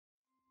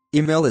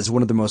Email is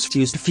one of the most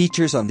used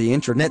features on the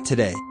internet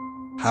today.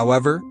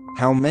 However,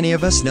 how many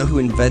of us know who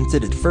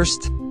invented it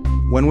first?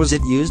 When was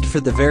it used for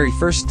the very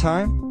first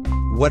time?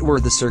 What were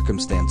the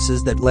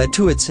circumstances that led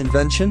to its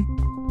invention?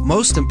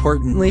 Most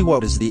importantly,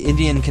 what is the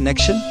Indian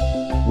connection?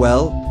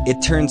 Well,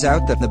 it turns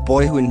out that the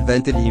boy who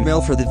invented email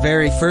for the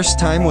very first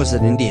time was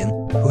an Indian,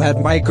 who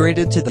had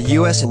migrated to the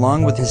US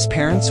along with his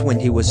parents when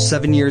he was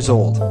 7 years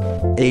old.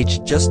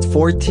 Aged just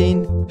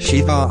 14,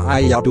 Shiva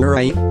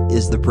Ayyadurai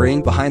is the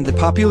brain behind the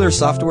popular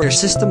software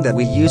system that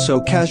we use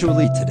so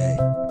casually today.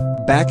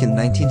 Back in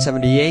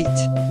 1978,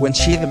 when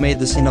Shiva made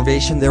this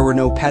innovation, there were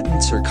no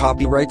patents or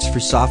copyrights for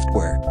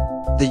software.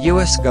 The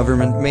US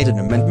government made an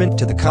amendment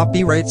to the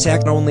Copyrights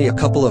Act only a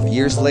couple of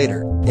years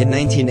later, in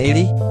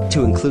 1980,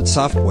 to include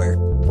software.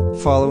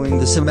 Following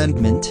this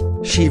amendment,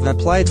 Shiva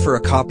applied for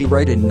a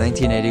copyright in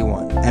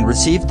 1981 and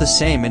received the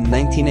same in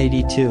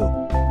 1982.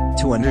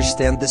 To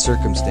understand the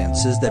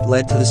circumstances that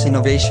led to this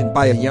innovation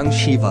by a young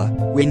Shiva,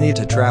 we need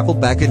to travel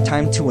back in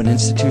time to an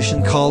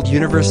institution called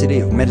University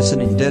of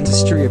Medicine and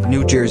Dentistry of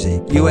New Jersey,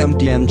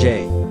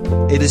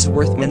 UMDNJ. It is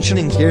worth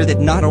mentioning here that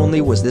not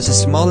only was this a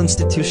small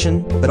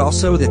institution, but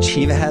also that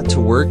Shiva had to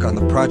work on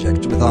the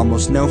project with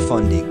almost no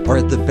funding, or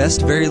at the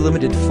best very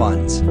limited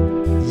funds.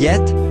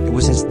 Yet, it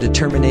was his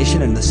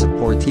determination and the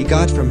support he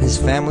got from his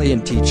family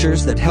and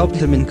teachers that helped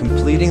him in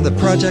completing the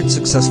project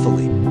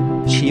successfully.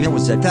 Shiva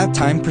was at that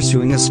time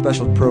pursuing a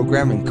special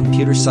program in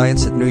computer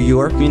science at New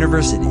York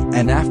University,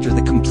 and after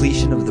the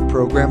completion of the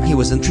program he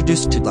was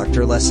introduced to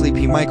Dr. Leslie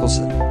P.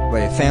 Michelson by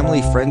a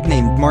family friend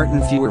named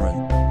Martin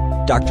Feuerman.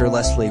 Dr.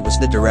 Leslie was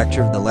the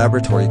director of the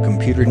Laboratory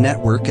Computer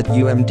Network at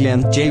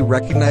UMDNJ.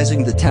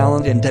 Recognizing the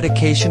talent and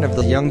dedication of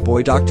the young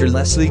boy, Dr.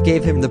 Leslie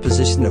gave him the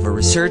position of a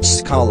research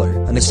scholar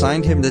and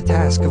assigned him the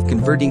task of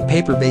converting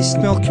paper-based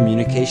email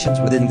communications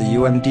within the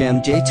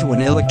UMDNJ to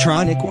an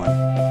electronic one.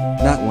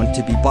 Not one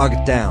to be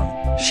bogged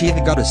down,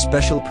 Shiva got a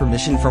special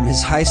permission from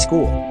his high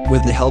school,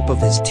 with the help of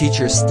his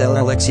teacher Stella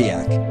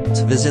Alexiak,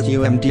 to visit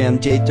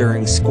UMDNJ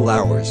during school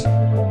hours.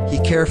 He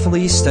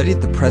carefully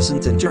studied the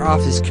present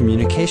inter-office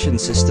communication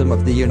system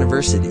of the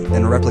university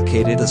and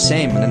replicated the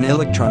same in an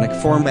electronic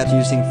format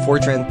using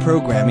Fortran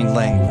programming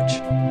language.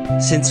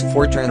 Since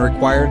Fortran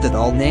required that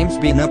all names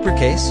be in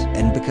uppercase,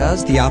 and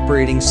because the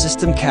operating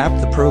system capped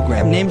the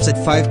program names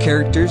at 5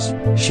 characters,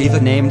 Shiva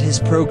named his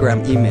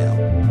program Email.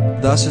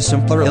 Thus a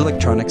simpler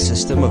electronic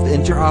system of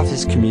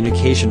inter-office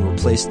communication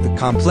replaced the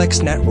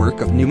complex network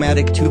of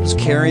pneumatic tubes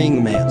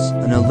carrying mails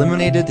and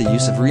eliminated the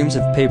use of reams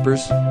of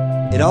papers.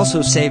 It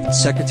also saved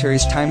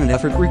secretaries time and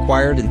effort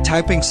required in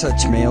typing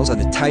such mails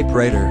on a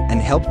typewriter and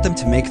helped them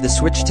to make the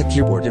switch to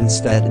keyboard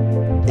instead.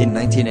 In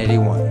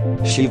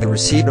 1981, Shiva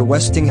received a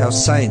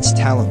Westinghouse Science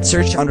Talent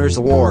Search Honors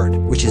Award,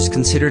 which is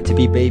considered to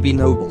be baby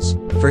Nobels,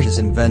 for his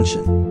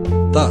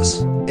invention.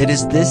 Thus, it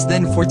is this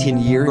then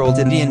 14-year-old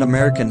Indian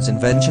American's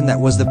invention that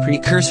was the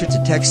precursor to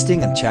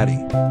texting and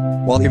chatting.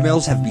 While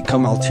emails have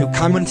become all too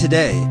common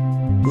today,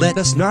 let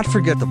us not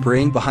forget the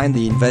brain behind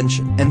the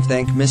invention and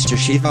thank Mr.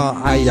 Shiva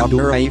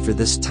Ayyadurai for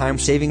this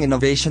time-saving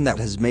innovation that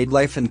has made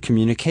life and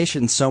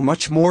communication so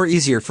much more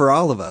easier for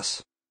all of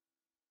us.